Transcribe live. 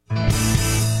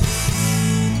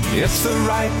It's the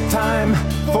right time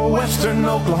for Western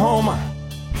Oklahoma.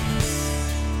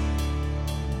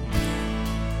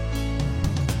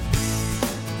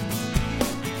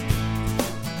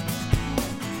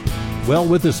 Well,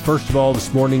 with us, first of all,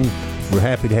 this morning, we're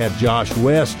happy to have Josh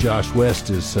West. Josh West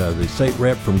is the state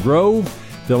rep from Grove,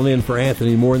 filling in for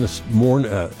Anthony Moore this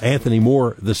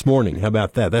morning. How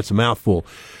about that? That's a mouthful.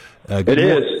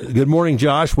 Good morning,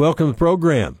 Josh. Welcome to the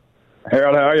program.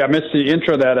 Harold, how are you? I missed the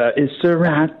intro that it's the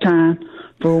right time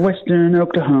for Western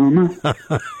Oklahoma.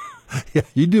 Yeah,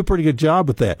 you do a pretty good job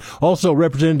with that. Also,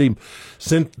 Representative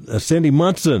Cindy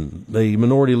Munson, the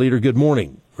minority leader. Good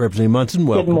morning, Representative Munson.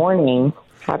 Welcome. Good morning.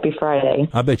 Happy Friday.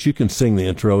 I bet you can sing the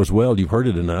intro as well. You've heard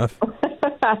it enough.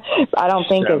 I don't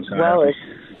think as well as.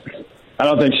 I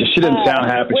don't think she didn't sound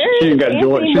happy. She didn't got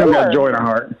joy. She didn't got joy in her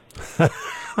heart.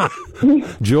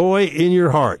 Joy in your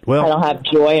heart. Well, I don't have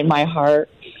joy in my heart.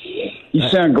 You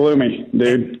sound gloomy,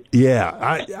 dude.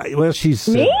 Yeah. Well, she's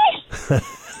me.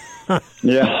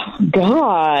 Yeah.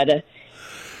 God,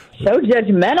 so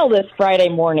judgmental this Friday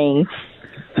morning.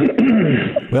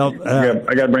 Well,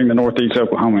 I got to bring the Northeast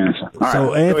Oklahoma in. All right, so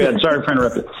go ahead. Sorry for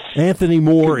interrupting. Anthony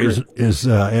Moore is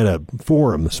at a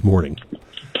forum this morning.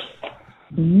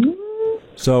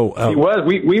 So he was.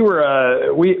 We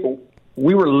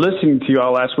were listening to you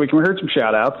all last week, and we heard some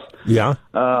shout outs. Yeah.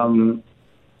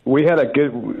 We had a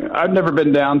good. I've never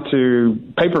been down to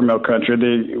paper mill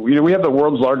country. We have the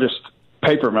world's largest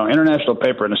paper mill, international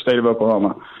paper in the state of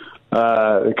Oklahoma.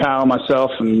 Kyle, myself,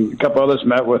 and a couple others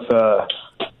met with the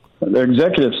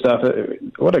executive stuff.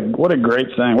 What a great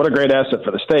thing! What a great asset for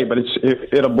the state. But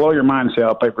it'll blow your mind to see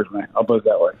how paper's made. I'll put it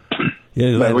that way.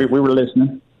 Yeah, we were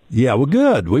listening. Yeah, well,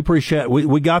 good. We appreciate.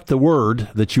 We got the word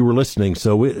that you were listening.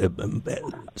 So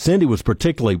Cindy was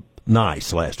particularly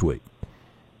nice last week.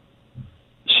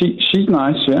 She's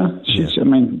nice, yeah. I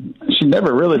mean, she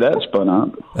never really that spun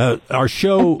up. Our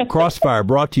show, Crossfire,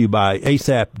 brought to you by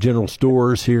ASAP General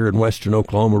Stores here in Western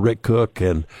Oklahoma. Rick Cook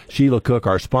and Sheila Cook,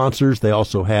 our sponsors. They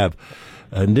also have,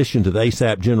 in addition to the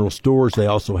ASAP General Stores, they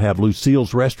also have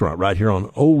Lucille's Restaurant right here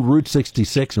on Old Route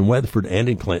 66 in Weatherford and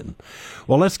in Clinton.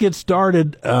 Well, let's get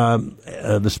started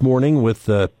this morning with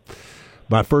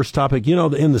my first topic. You know,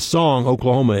 in the song,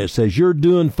 Oklahoma, it says, "You're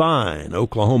doing fine,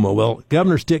 Oklahoma." Well,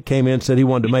 Governor Stitt came in and said he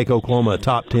wanted to make Oklahoma a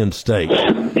top 10 state.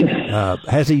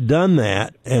 Has he done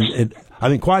that? And I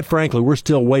mean, quite frankly, we're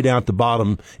still way down at the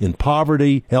bottom in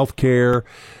poverty, health care,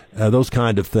 those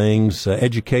kind of things,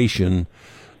 education.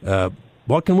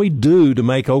 What can we do to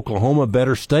make Oklahoma a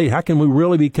better state? How can we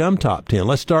really become top 10?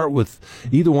 Let's start with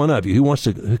either one of you. Who wants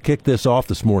to kick this off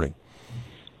this morning?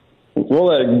 We'll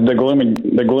let the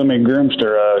gloomy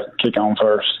groomster kick on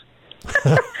first.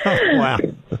 Wow.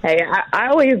 Hey, I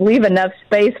always leave enough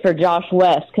space for Josh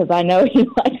West because I know he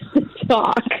likes to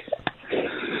talk.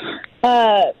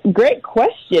 Great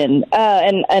question,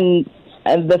 and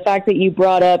the fact that you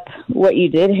brought up what you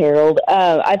did, Harold.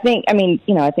 I think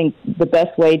the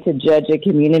best way to judge a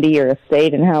community or a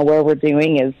state and how well we're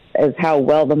doing is how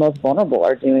well the most vulnerable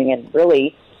are doing, and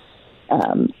really,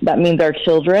 that means our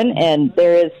children. And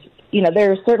there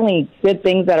are certainly good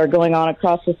things that are going on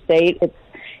across the state. It's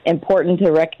important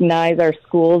to recognize our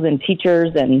schools and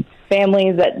teachers and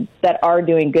families that are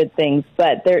doing good things,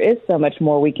 but there is so much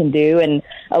more we can do, and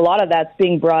a lot of that's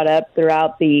being brought up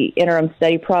throughout the interim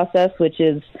study process, which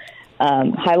is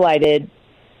highlighted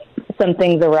some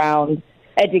things around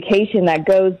education that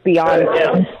goes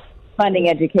beyond funding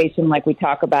education, like we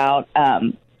talk about.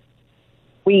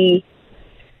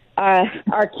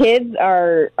 Our kids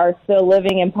are still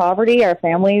living in poverty. Our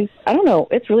families, I don't know,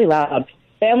 it's really loud.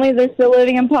 Families are still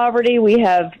living in poverty. We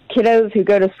have kiddos who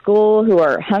go to school who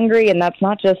are hungry, and that's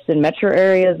not just in metro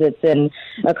areas. It's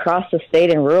across the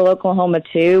state in rural Oklahoma,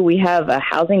 too. We have a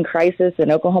housing crisis in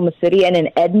Oklahoma City and in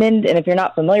Edmond. And if you're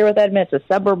not familiar with Edmond, it's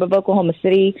a suburb of Oklahoma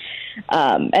City.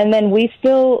 And then we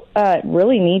still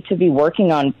really need to be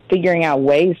working on figuring out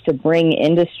ways to bring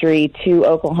industry to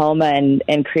Oklahoma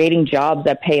and creating jobs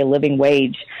that pay a living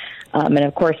wage. And,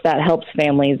 of course, that helps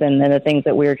families and the things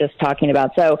that we were just talking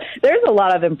about. So there's a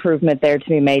lot of improvement there to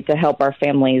be made to help our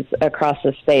families across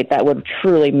the state that would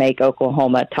truly make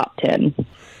Oklahoma top 10.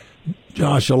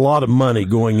 Josh, a lot of money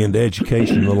going into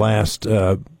education in the last,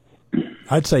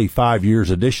 I'd say 5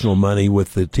 years, additional money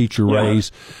with the teacher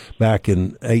raise back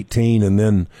in 2018 and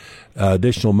then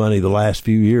additional money the last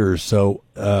few years. So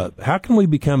how can we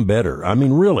become better? I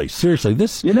mean, really, seriously,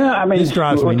 this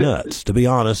drives me nuts, to be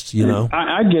honest,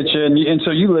 I get you, and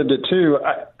so you lived it too.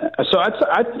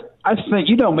 I think,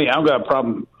 you know me, I don't got a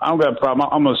problem. I'm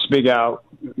going to speak out,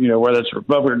 whether it's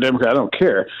Republican or Democrat, I don't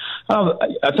care.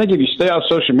 I think if you stay off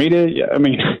social media, I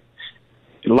mean,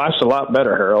 life's a lot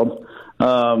better, Harold.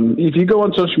 if you go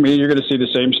on social media, you're going to see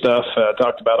the same stuff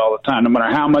talked about all the time. No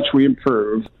matter how much we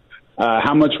improve,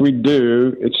 how much we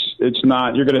do, it's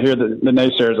not. You're going to hear the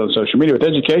naysayers on social media. With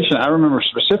education, I remember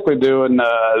specifically doing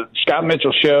Scott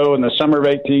Mitchell show in the summer of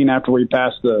 2018 after we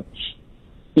passed the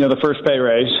first pay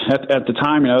raise. At the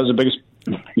time, it was the biggest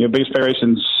pay raise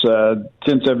since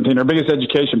 1017, or biggest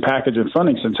education package and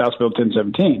funding since House Bill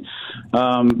 1017.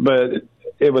 But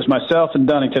it was myself and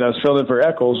Dunnington. I was filling in for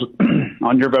Eccles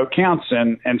on Your Vote Counts,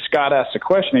 and Scott asked a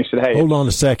question. He said, "Hey, hold on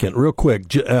a second, real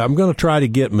quick. I'm going to try to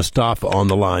get Mustafa on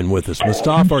the line with us.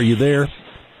 Mustafa, are you there?"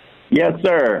 Yes,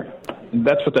 sir.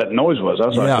 That's what that noise was. I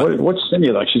was like, what's Cindy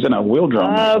like? She's in a wheel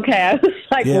drum. Okay. I was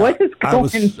like, what is going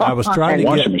on? I was trying to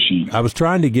washing machine. I was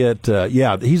trying to get,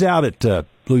 he's out at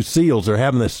Lucille's. They're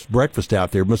having this breakfast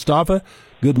out there. Mustafa,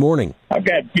 good morning. I've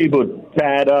got people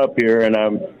tied up here, and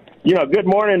good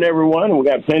morning, everyone. We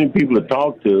got plenty of people to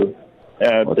talk to.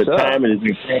 The time is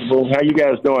incredible. How you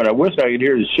guys doing? I wish I could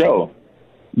hear the show.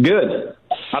 Good.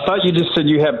 I thought you just said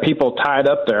you have people tied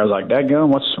up there. I was like, dadgum,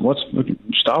 what's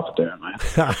stop it there,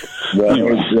 man? Well,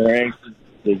 they're anxious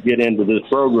to get into this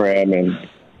program, and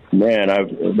man,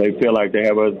 they feel like they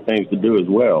have other things to do as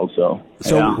well. So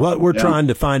what we're trying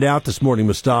to find out this morning,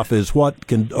 Mustafa, is what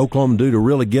can Oklahoma do to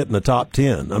really get in the top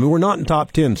 10? I mean, we're not in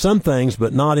top 10 some things,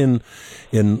 but not in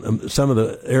some of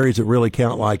the areas that really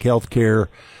count, like healthcare,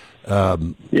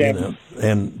 and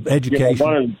education.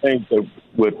 One of the things that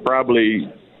would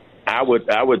probably, I would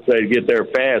say, get there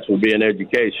fast would be in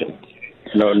education.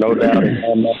 No doubt.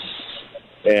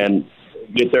 And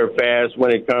get there fast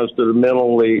when it comes to the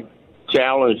mentally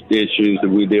challenged issues that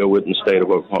we deal with in the state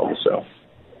of Oklahoma. So,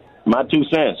 my 2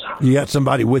 cents. You got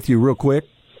somebody with you real quick?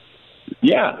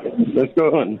 Yeah, let's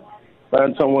go and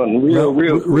find someone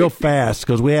real fast,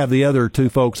 because we have the other two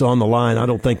folks on the line. I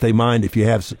don't think they mind if you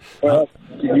have. Well,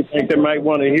 you think they might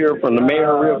want to hear from the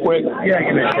mayor real quick? Yeah,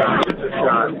 give me a shot.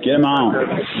 Get him on.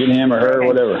 Get him or her,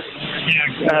 whatever.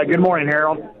 Good morning,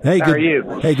 Harold. Hey, how are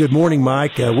you? Hey, good morning,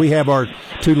 Mike. We have our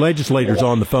two legislators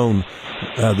on the phone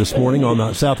this morning on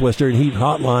the Southwest Area Heat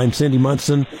Hotline, Cindy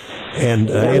Munson and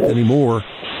Anthony Moore.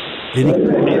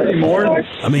 Anthony Moore?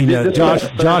 I mean,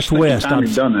 Josh West.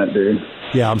 I've done that, dude.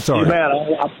 Yeah, I'm sorry. Man,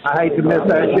 I hate to miss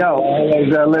that show. I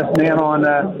always listen in on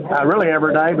really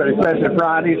every day, but especially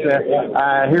Fridays.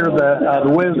 I hear the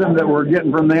wisdom that we're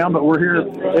getting from them, but we're here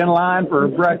in line for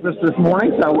breakfast this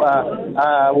morning, so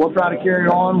we'll try to carry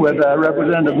on with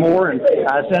Representative Moore and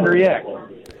Senator Yeck.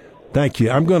 Thank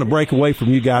you. I'm going to break away from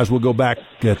you guys. We'll go back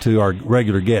to our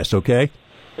regular guests, okay?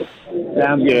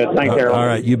 Sounds good. Thanks, Harold. All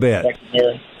right, you bet.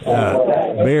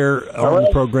 Bear on the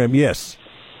program, yes.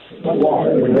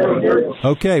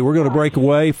 Okay, we're going to break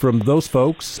away from those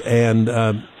folks, and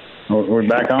we're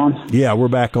back on. Yeah, we're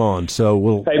back on. So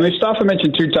we'll. Hey, Mustafa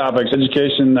mentioned two topics: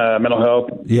 education, mental health.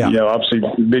 Yeah, obviously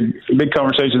big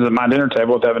conversations at my dinner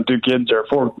table with having two kids or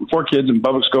four kids in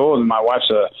public school, and my wife's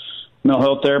a mental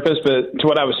health therapist. But to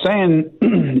what I was saying,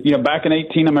 back in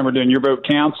 2018, I remember doing Your Vote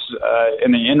Counts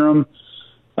in the interim.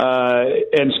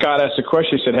 And Scott asked a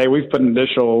question. He said, "Hey, we've put an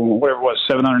additional, whatever it was,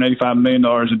 $785 million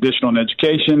additional in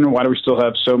education. Why do we still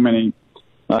have so many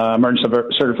emergency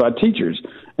certified teachers?"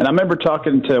 And I remember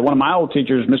talking to one of my old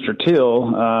teachers, Mr.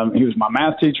 Till. He was my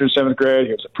math teacher in seventh grade.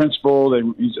 He was a principal.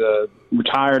 He's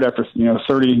retired after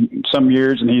 30 some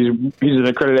years, and he's an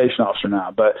accreditation officer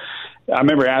now. But I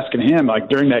remember asking him, like,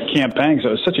 during that campaign, because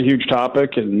it was such a huge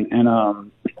topic, and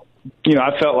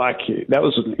I felt like that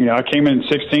was, I came in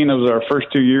 16. It was our first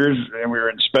 2 years, and we were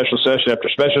in special session after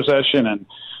special session, and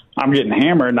I'm getting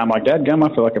hammered, and I'm like, dadgum,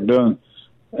 I feel like I'm doing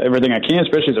everything I can,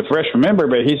 especially as a freshman member.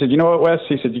 But he said, you know what, Wes?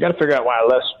 He said, you got to figure out why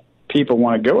less people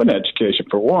want to go into education,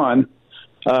 for one.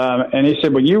 And he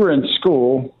said, when you were in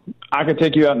school, I could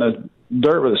take you out in the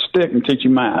dirt with a stick and teach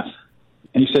you math.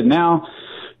 And he said, now,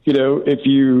 if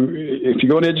you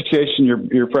go into education,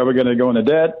 you're probably going to go into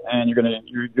debt, and you're going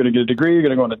to get a degree. You're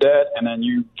going to go into debt, and then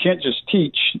you can't just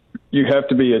teach. You have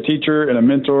to be a teacher and a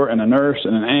mentor and a nurse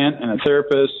and an aunt and a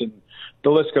therapist, and the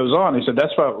list goes on. He said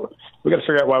that's why we got to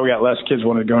figure out why we got less kids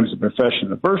wanting to go into the profession in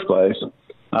the first place.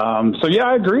 So yeah,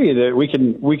 I agree that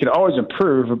we can always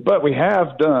improve, but we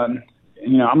have done.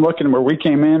 I'm looking where we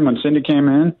came in when Cindy came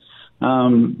in.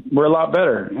 We're a lot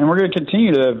better, and we're going to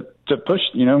continue to push.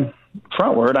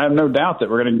 Frontward. I have no doubt that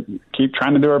we're going to keep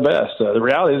trying to do our best. The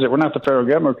reality is that we're not the federal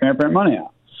government. We can't print money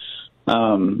out.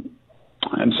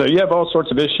 And so you have all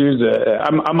sorts of issues.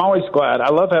 I'm always glad. I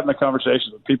love having the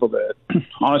conversations with people that,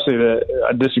 honestly, that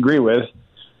I disagree with.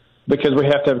 because we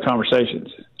have to have conversations.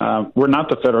 We're not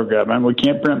the federal government. We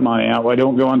can't print money out. We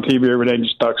don't go on TV every day and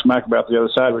just talk smack about the other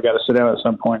side. We got to sit down at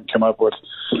some point and come up with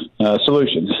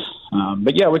solutions.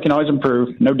 But yeah, we can always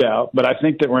improve, no doubt. But I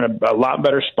think that we're in a lot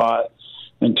better spot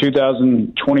in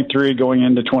 2023 going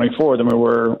into 24 than we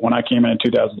were when I came in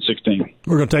 2016.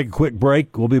 We're going to take a quick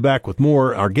break. We'll be back with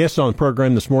more. Our guests on the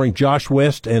program this morning, Josh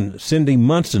West and Cindy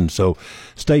Munson. So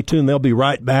stay tuned. They'll be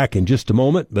right back in just a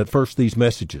moment. But first, these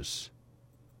messages.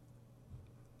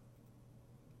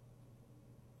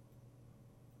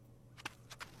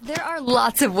 There are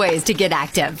lots of ways to get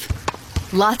active.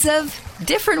 Lots of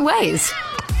different ways.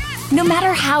 No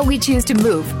matter how we choose to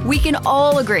move, we can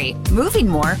all agree moving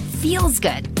more feels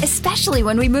good, especially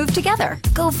when we move together.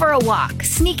 Go for a walk,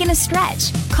 sneak in a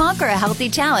stretch, conquer a healthy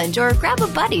challenge, or grab a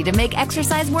buddy to make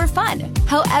exercise more fun.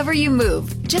 However you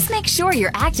move, just make sure you're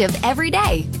active every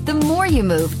day. The more you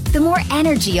move, the more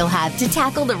energy you'll have to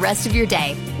tackle the rest of your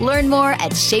day. Learn more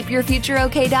at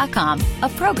shapeyourfutureok.com, a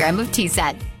program of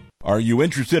TSET. Are you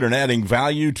interested in adding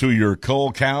value to your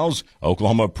cull cows?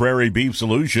 Oklahoma Prairie Beef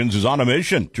Solutions is on a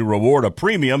mission to reward a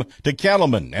premium to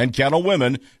cattlemen and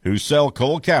cattlewomen who sell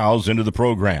cull cows into the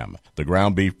program. The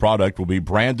ground beef product will be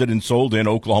branded and sold in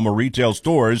Oklahoma retail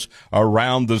stores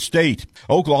around the state.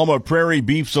 Oklahoma Prairie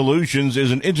Beef Solutions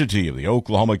is an entity of the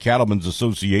Oklahoma Cattlemen's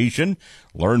Association.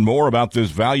 Learn more about this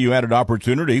value-added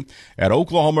opportunity at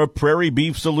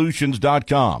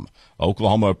OklahomaPrairieBeefSolutions.com.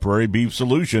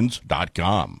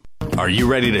 OklahomaPrairieBeefSolutions.com. Are you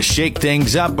ready to shake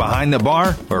things up behind the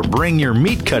bar or bring your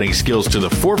meat cutting skills to the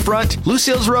forefront?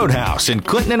 Lucille's Roadhouse in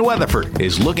Clinton and Weatherford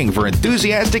is looking for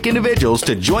enthusiastic individuals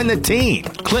to join the team.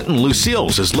 Clinton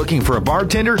Lucille's is looking for a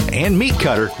bartender and meat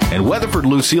cutter, and Weatherford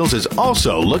Lucille's is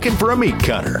also looking for a meat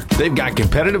cutter. They've got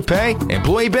competitive pay,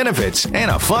 employee benefits,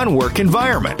 and a fun work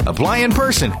environment. Apply in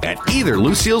person at either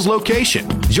Lucille's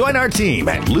location. Join our team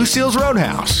at Lucille's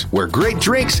Roadhouse, where great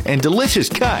drinks and delicious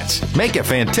cuts make a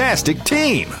fantastic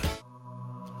team.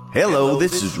 Hello,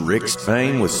 this is Rick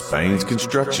Spain with Spain's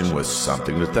Construction with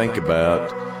something to think about.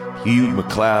 Hugh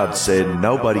McLeod said,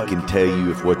 nobody can tell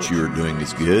you if what you are doing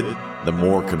is good. The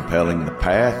more compelling the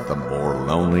path, the more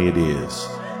lonely it is.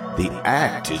 The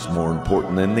act is more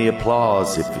important than the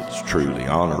applause if it's truly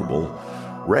honorable.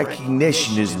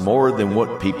 Recognition is more than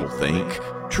what people think.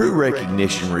 True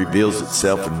recognition reveals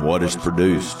itself in what is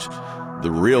produced.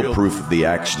 The real proof of the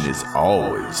action is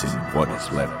always in what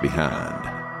is left behind.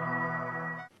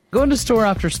 Going to store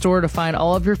after store to find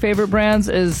all of your favorite brands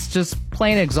is just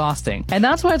plain exhausting. And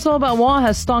that's why It's All About WA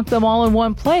has stocked them all in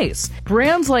one place.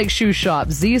 Brands like Shoe Shop,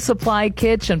 Z Supply,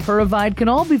 Kitsch, and Purivide can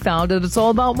all be found at It's All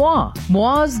About WA.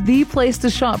 WA's the place to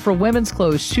shop for women's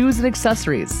clothes, shoes, and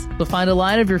accessories. You'll find a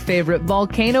line of your favorite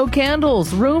Volcano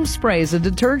candles, room sprays, and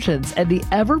detergents, and the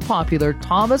ever-popular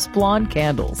Thomas Blonde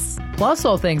candles. Plus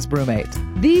all things Brewmate.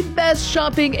 The best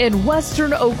shopping in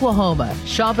Western Oklahoma.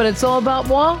 Shop at It's All About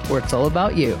WA, where it's all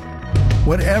about you.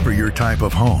 Whatever your type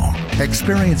of home,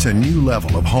 experience a new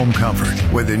level of home comfort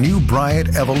with the new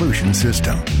Bryant Evolution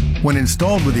system. When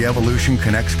installed with the Evolution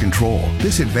Connects control,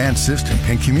 this advanced system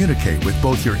can communicate with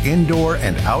both your indoor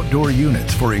and outdoor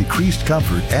units for increased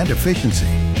comfort and efficiency.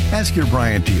 Ask your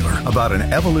Bryant dealer about an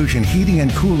Evolution heating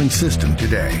and cooling system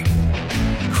today.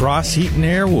 Cross Heat and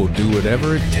Air will do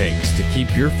whatever it takes to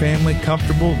keep your family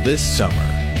comfortable this summer.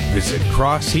 Visit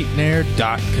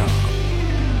CrossHeatandAir.com.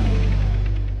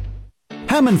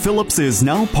 Hammond Phillips is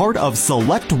now part of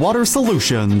Select Water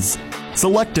Solutions.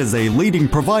 Select is a leading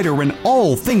provider in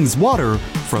all things water,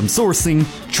 from sourcing,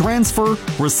 transfer,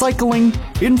 recycling,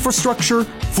 infrastructure,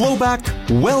 flowback,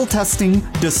 well testing,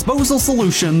 disposal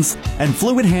solutions, and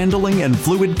fluid handling and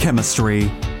fluid chemistry.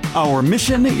 Our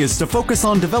mission is to focus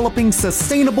on developing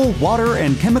sustainable water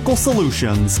and chemical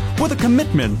solutions with a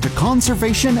commitment to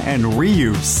conservation and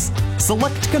reuse.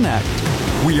 Select Connect.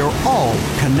 We are all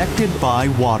connected by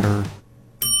water.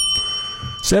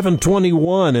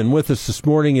 721, and with us this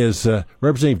morning is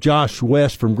Representative Josh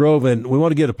West from Grove, and we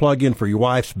want to get a plug in for your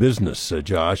wife's business,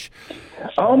 Josh.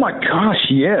 Oh my gosh,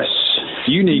 yes.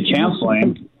 You need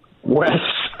counseling, West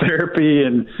therapy,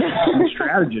 and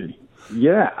strategy.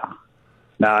 Yeah.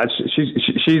 No,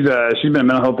 she's been a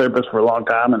mental health therapist for a long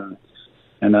time,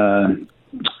 and I'll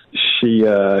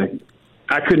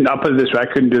put it this way, I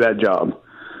couldn't do that job.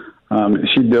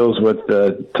 She deals with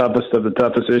the toughest of the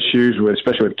toughest issues,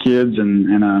 especially with kids,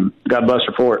 and God bless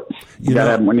her for it. We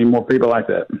need more people like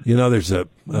that. You know, there's some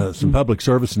public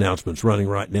service announcements running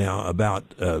right now about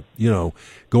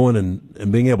going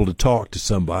and being able to talk to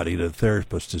somebody. The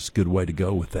therapist is a good way to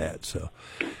go with that. So,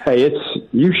 hey,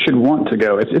 you should want to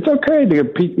go. It's okay to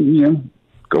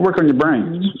Go work on your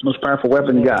brain. It's the most powerful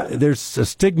weapon you got. There's a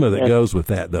stigma that goes with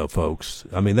that, though, folks.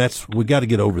 I mean, we got to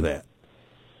get over that.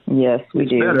 Yes, we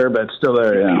do. It's better, but it's still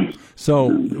there, yeah. So,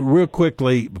 real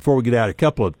quickly, before we get out, a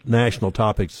couple of national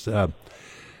topics. Are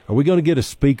we going to get a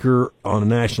speaker on a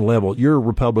national level? You're a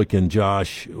Republican,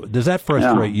 Josh. Does that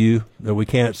frustrate you that we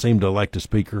can't seem to elect a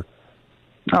speaker?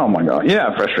 Oh my God!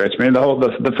 Yeah, it frustrates me.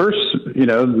 The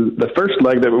first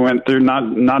leg that we went through,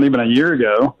 not even a year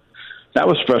ago, that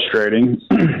was frustrating,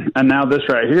 and now this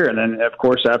right here. And then, of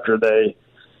course, after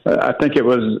I think it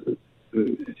was.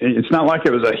 It's not like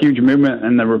it was a huge movement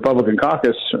in the Republican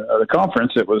caucus or the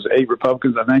conference. It was 8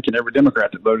 Republicans, I think, and every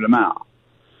Democrat that voted them out.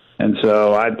 And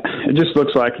so it just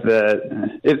looks like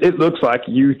that. It looks like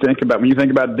when you think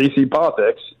about D.C.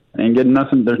 politics and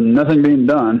there's nothing being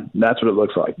done. That's what it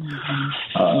looks like.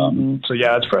 So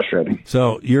yeah, it's frustrating.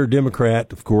 So you're a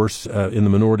Democrat, of course, in the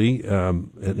minority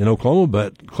in Oklahoma,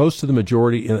 but close to the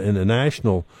majority on the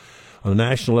national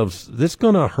level. This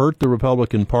going to hurt the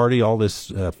Republican Party? All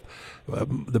this.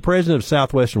 The president of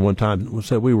Southwestern one time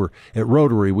said we were at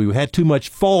Rotary. We had too much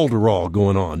falderall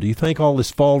going on. Do you think all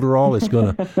this falderall is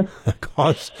going to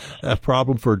cause a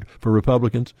problem for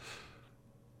Republicans?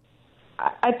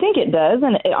 I think it does,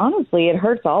 and honestly, it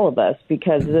hurts all of us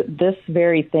because this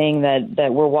very thing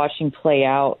that we're watching play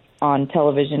out on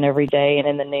television every day and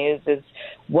in the news is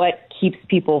what keeps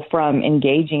people from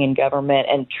engaging in government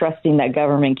and trusting that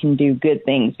government can do good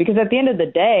things. Because at the end of the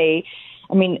day,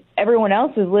 I mean, everyone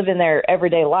else is living their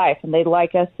everyday life, and they'd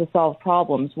like us to solve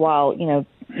problems while,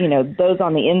 those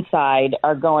on the inside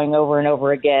are going over and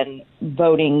over again,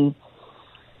 voting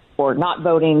or not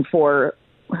voting for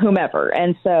whomever.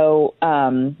 And so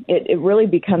it really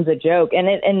becomes a joke.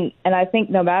 And I think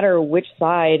no matter which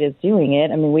side is doing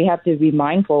it, I mean, we have to be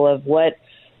mindful of what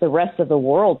the rest of the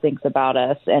world thinks about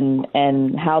us and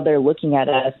how they're looking at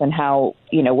us and how,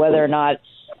 whether or not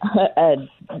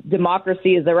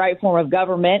democracy is the right form of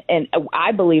government. And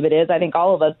I believe it is. I think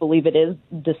all of us believe it is,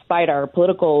 despite our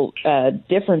political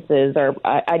differences or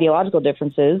ideological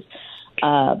differences.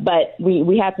 But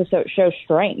we have to show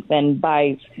strength, and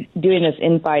by doing this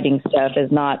infighting stuff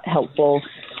is not helpful.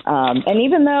 And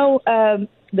even though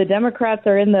the Democrats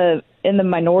are in the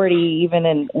minority, even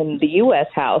in the U.S.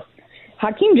 House,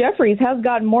 Hakeem Jeffries has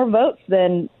gotten more votes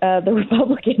than the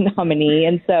Republican nominee,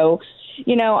 and so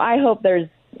I hope there's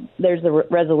a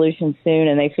resolution soon,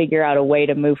 and they figure out a way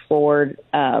to move forward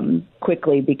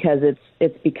quickly, because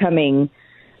it's becoming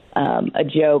a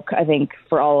joke, I think,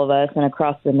 for all of us and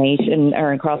across the nation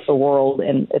or across the world,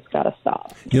 and it's got to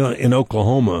stop. In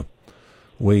Oklahoma,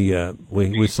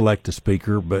 we select a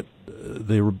speaker, but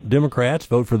the Democrats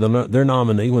vote for their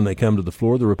nominee when they come to the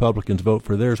floor. The Republicans vote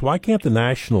for theirs. Why can't the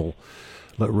national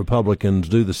Republicans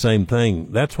do the same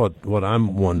thing? That's what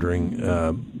I'm wondering.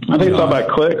 I think it's all about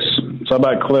clicks. It's all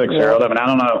about clicks, Harold. I mean, I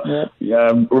don't know.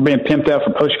 Yeah. We're being pimped out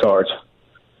for push cards.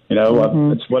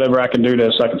 It's whatever I can do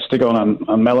so I can stick on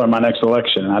a mailer in my next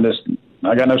election.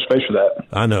 I got no space for that.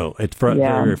 I know. It's very,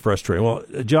 very frustrating. Well,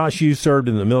 Josh, you served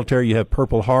in the military. You have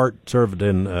Purple Heart, served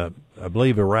in, I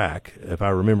believe, Iraq, if I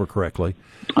remember correctly.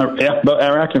 Yeah, but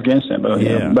Iraq and Afghanistan. But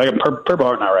I got Purple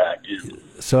Heart in Iraq. Yeah.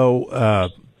 So,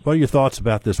 what are your thoughts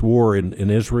about this war in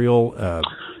Israel?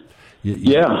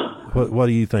 What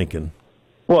are you thinking?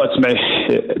 Well,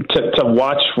 to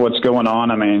watch what's going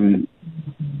on. I mean,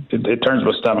 it turns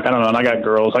my stomach. I don't know. And I got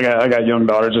girls. I got young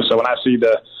daughters. And so when I see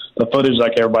the footage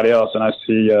like everybody else, and I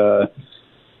see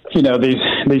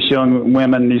these young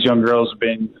women, these young girls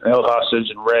being held hostage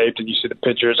and raped, and you see the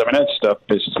pictures. I mean, that stuff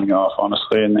pisses me off,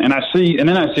 honestly. And then I see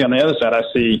on the other side,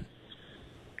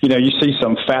 you see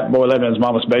some fat boy living in his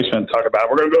mama's basement talk about,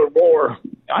 we're going to go to war.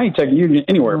 I ain't taking you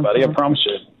anywhere, buddy. I promise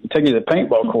you. I'm taking you to the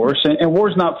paintball course, and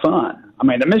war's not fun. I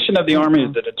mean, the mission of the Army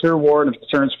is to deter war, and if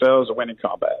deterrence fails, to win in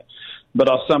combat. But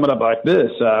I'll sum it up like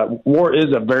this. War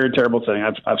is a very terrible thing.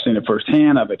 I've seen it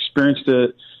firsthand. I've experienced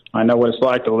it. I know what it's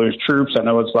like to lose troops. I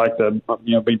know what it's like to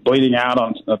be bleeding out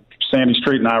on a sandy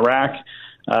street in Iraq.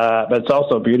 But it's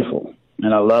also beautiful,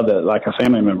 and I love it like a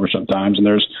family member sometimes. And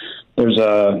there's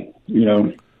a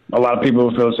lot of people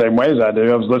who feel the same way as I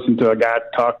do. I was listening to a guy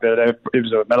talk that he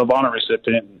was a Medal of Honor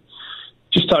recipient,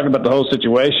 just talking about the whole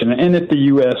situation. And if the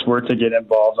U.S. were to get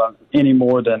involved on any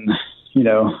more than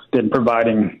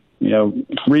providing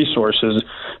resources,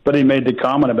 but he made the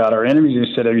comment about our enemies.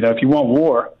 He said, if you want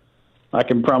war, I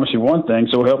can promise you one thing,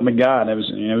 so help me God. And it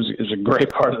was a great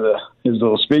part of his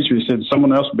little speech where he said,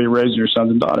 someone else will be raising your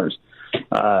sons and daughters.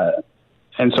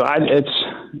 And so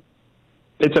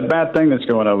it's a bad thing that's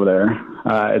going over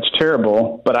there. It's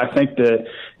terrible, but I think that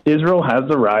Israel has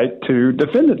the right to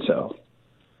defend itself.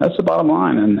 That's the bottom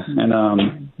line.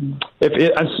 And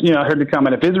I heard the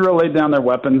comment, if Israel laid down their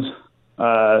weapons,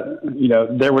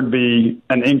 there would be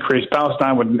an increase.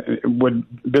 Palestine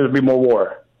there would be more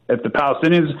war. If the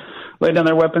Palestinians laid down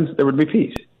their weapons, there would be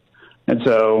peace. And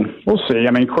so we'll see.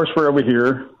 I mean, of course, we're over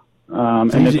here,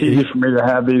 and it's easy for me to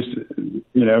have these,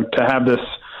 to have this,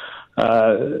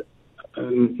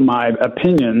 my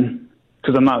opinion,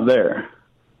 because I'm not there.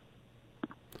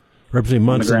 Representative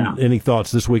Munson, any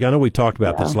thoughts this week? I know we talked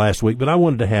about this last week, but I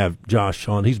wanted to have Josh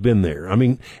on. He's been there. I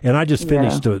mean, and I just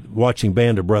finished watching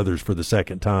Band of Brothers for the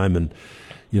second time, and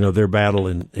their battle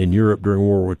in Europe during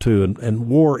World War II, and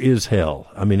war is hell.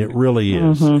 I mean, it really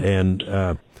is,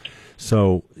 and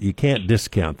so you can't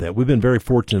discount that. We've been very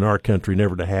fortunate in our country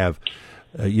never to have,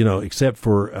 except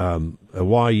for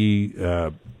Hawaii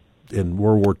in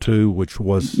World War II, which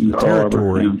was a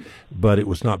territory, but it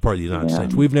was not part of the United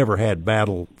States. We've never had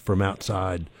battle from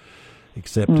outside,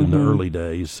 except in the early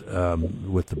days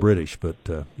with the British. But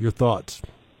your thoughts?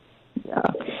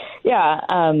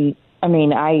 I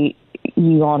mean,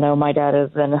 you all know my dad is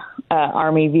an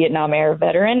Army Vietnam era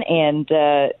veteran,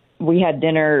 and we had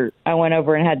dinner. I went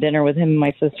over and had dinner with him and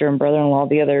my sister and brother-in-law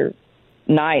the other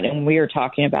night, and we were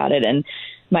talking about it. And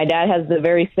my dad has the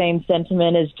very same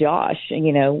sentiment as Josh.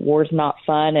 War's not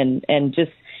fun, and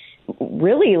just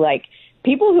really like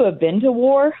people who have been to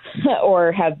war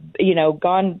or have,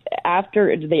 gone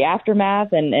after the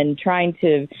aftermath and trying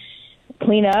to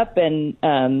clean up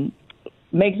and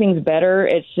make things better.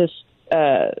 It's just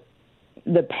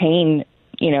the pain,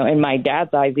 in my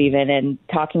dad's eyes even, and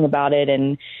talking about it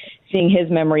and seeing his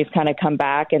memories kind of come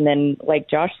back. And then, like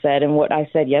Josh said, and what I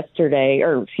said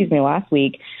last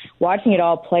week, watching it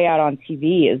all play out on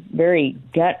TV is very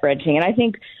gut-wrenching. And I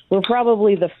think we're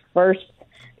probably the first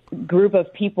group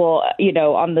of people,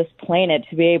 on this planet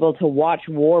to be able to watch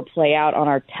war play out on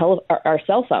our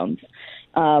cell phones.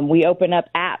 We open up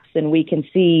apps and we can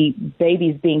see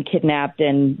babies being kidnapped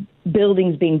and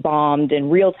buildings being bombed in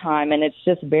real time. And it's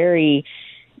just very,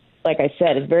 like I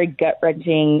said, it's very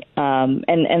gut-wrenching. And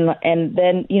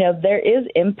then, there is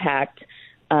impact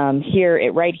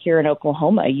right here in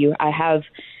Oklahoma.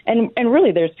 And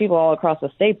really there's people all across the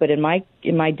state, but in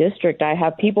my district, I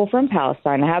have people from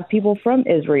Palestine. I have people from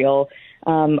Israel.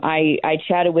 I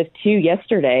chatted with two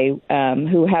yesterday, one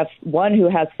who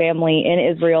has family in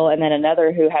Israel, and then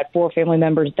another who had 4 family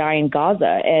members die in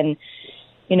Gaza. And,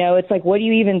 it's like, what do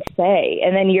you even say?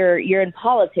 And then you're in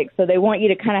politics, so they want you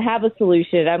to kind of have a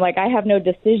solution. I'm like, I have no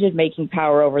decision-making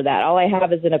power over that. All I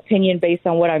have is an opinion based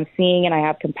on what I'm seeing, and I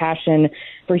have compassion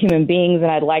for human beings, and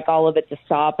I'd like all of it to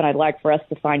stop, and I'd like for us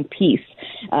to find peace.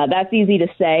 That's easy to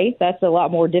say. That's a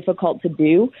lot more difficult to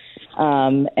do.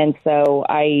 And so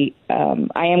I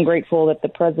am grateful that the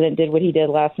president did what he did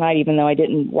last night, even though I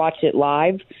didn't watch it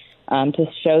live, to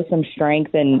show some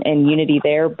strength and unity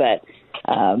there. But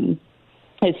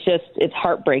it's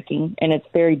heartbreaking, and it's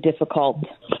very difficult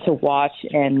to watch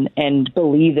and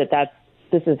believe that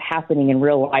this is happening in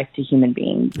real life to human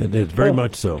beings. It is very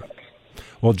much so.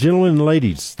 Well, gentlemen and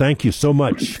ladies, thank you so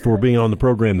much for being on the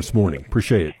program this morning.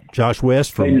 Appreciate it. Josh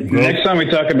West from Next time we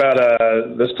talk about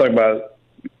let's talk about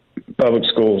public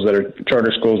schools that are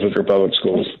charter schools with your public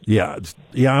schools. Yeah,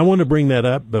 I want to bring that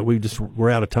up, but we're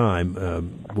out of time.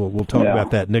 We'll talk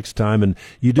about that next time. And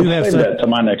you do have that to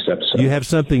my next episode. You have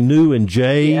something new in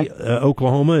Jay,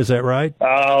 Oklahoma. Is that right?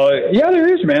 Yeah,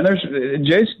 there is, man.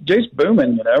 Jay's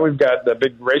booming. We've got the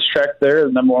big racetrack there,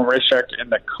 the number 1 racetrack in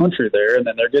the country there, and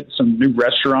then they're getting some new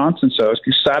restaurants, and so it's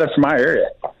excited for my area.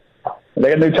 They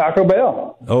got a new Taco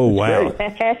Bell. Oh wow!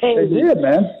 They did,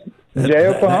 man. Jay,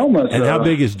 Oklahoma. And how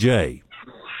big is Jay?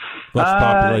 What's the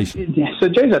population? So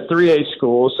Jay's a 3A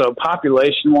school, so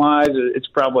population-wise, it's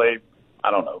probably,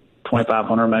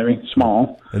 2,500 maybe,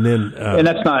 small. And then, and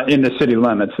that's not in the city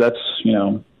limits. That's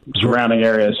surrounding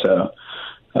areas. So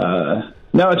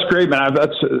no, it's great, man.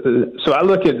 So I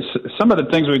look at some of the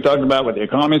things we talked about with the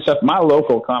economy and stuff. My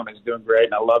local economy is doing great,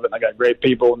 and I love it. And I got great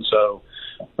people, and so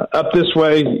up this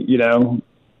way,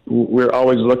 we're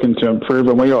always looking to improve,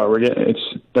 and we are.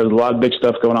 There's a lot of big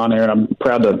stuff going on here, and I'm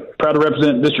proud to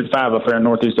represent District 5 up there in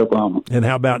Northeast Oklahoma. And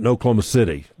how about in Oklahoma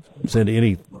City? Send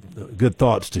any good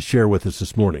thoughts to share with us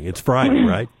this morning. It's Friday,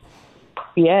 right?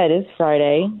 Yeah, it is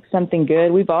Friday. Something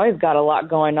good. We've always got a lot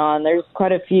going on. There's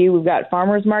quite a few. We've got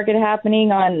farmers market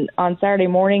happening on Saturday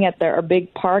morning at our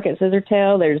big park at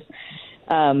Scissortail. There's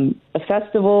a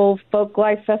festival, Folk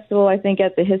Life Festival, I think,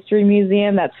 at the History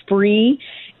Museum. That's free.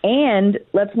 And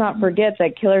let's not forget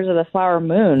that Killers of the Flower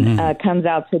Moon comes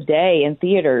out today in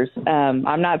theaters.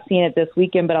 I'm not seeing it this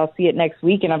weekend, but I'll see it next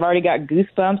week. And I've already got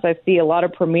goosebumps. I see a lot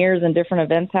of premieres and different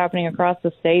events happening across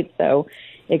the state. So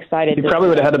excited. You probably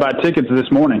would have had to buy tickets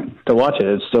this morning to watch it.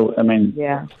 It's still, I mean,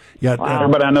 yeah.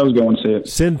 Everybody I know is going to see it.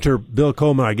 Senator Bill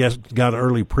Coleman, I guess, got an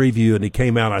early preview, and he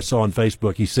came out. I saw on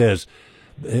Facebook. He said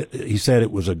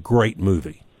it was a great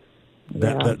movie.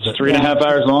 It's 3.5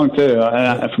 hours long too.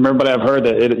 And from everybody I've heard,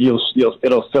 that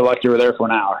it'll feel like you were there for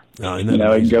an hour.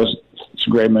 It goes. It's a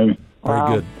great movie. Very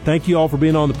good. Thank you all for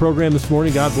being on the program this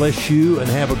morning. God bless you, and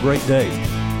have a great day.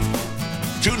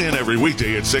 Tune in every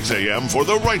weekday at 6 a.m. for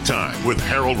The Right Time with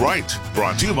Harold Wright.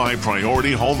 Brought to you by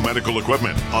Priority Home Medical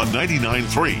Equipment on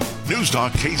 99.3 News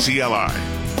Talk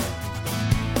KCLI.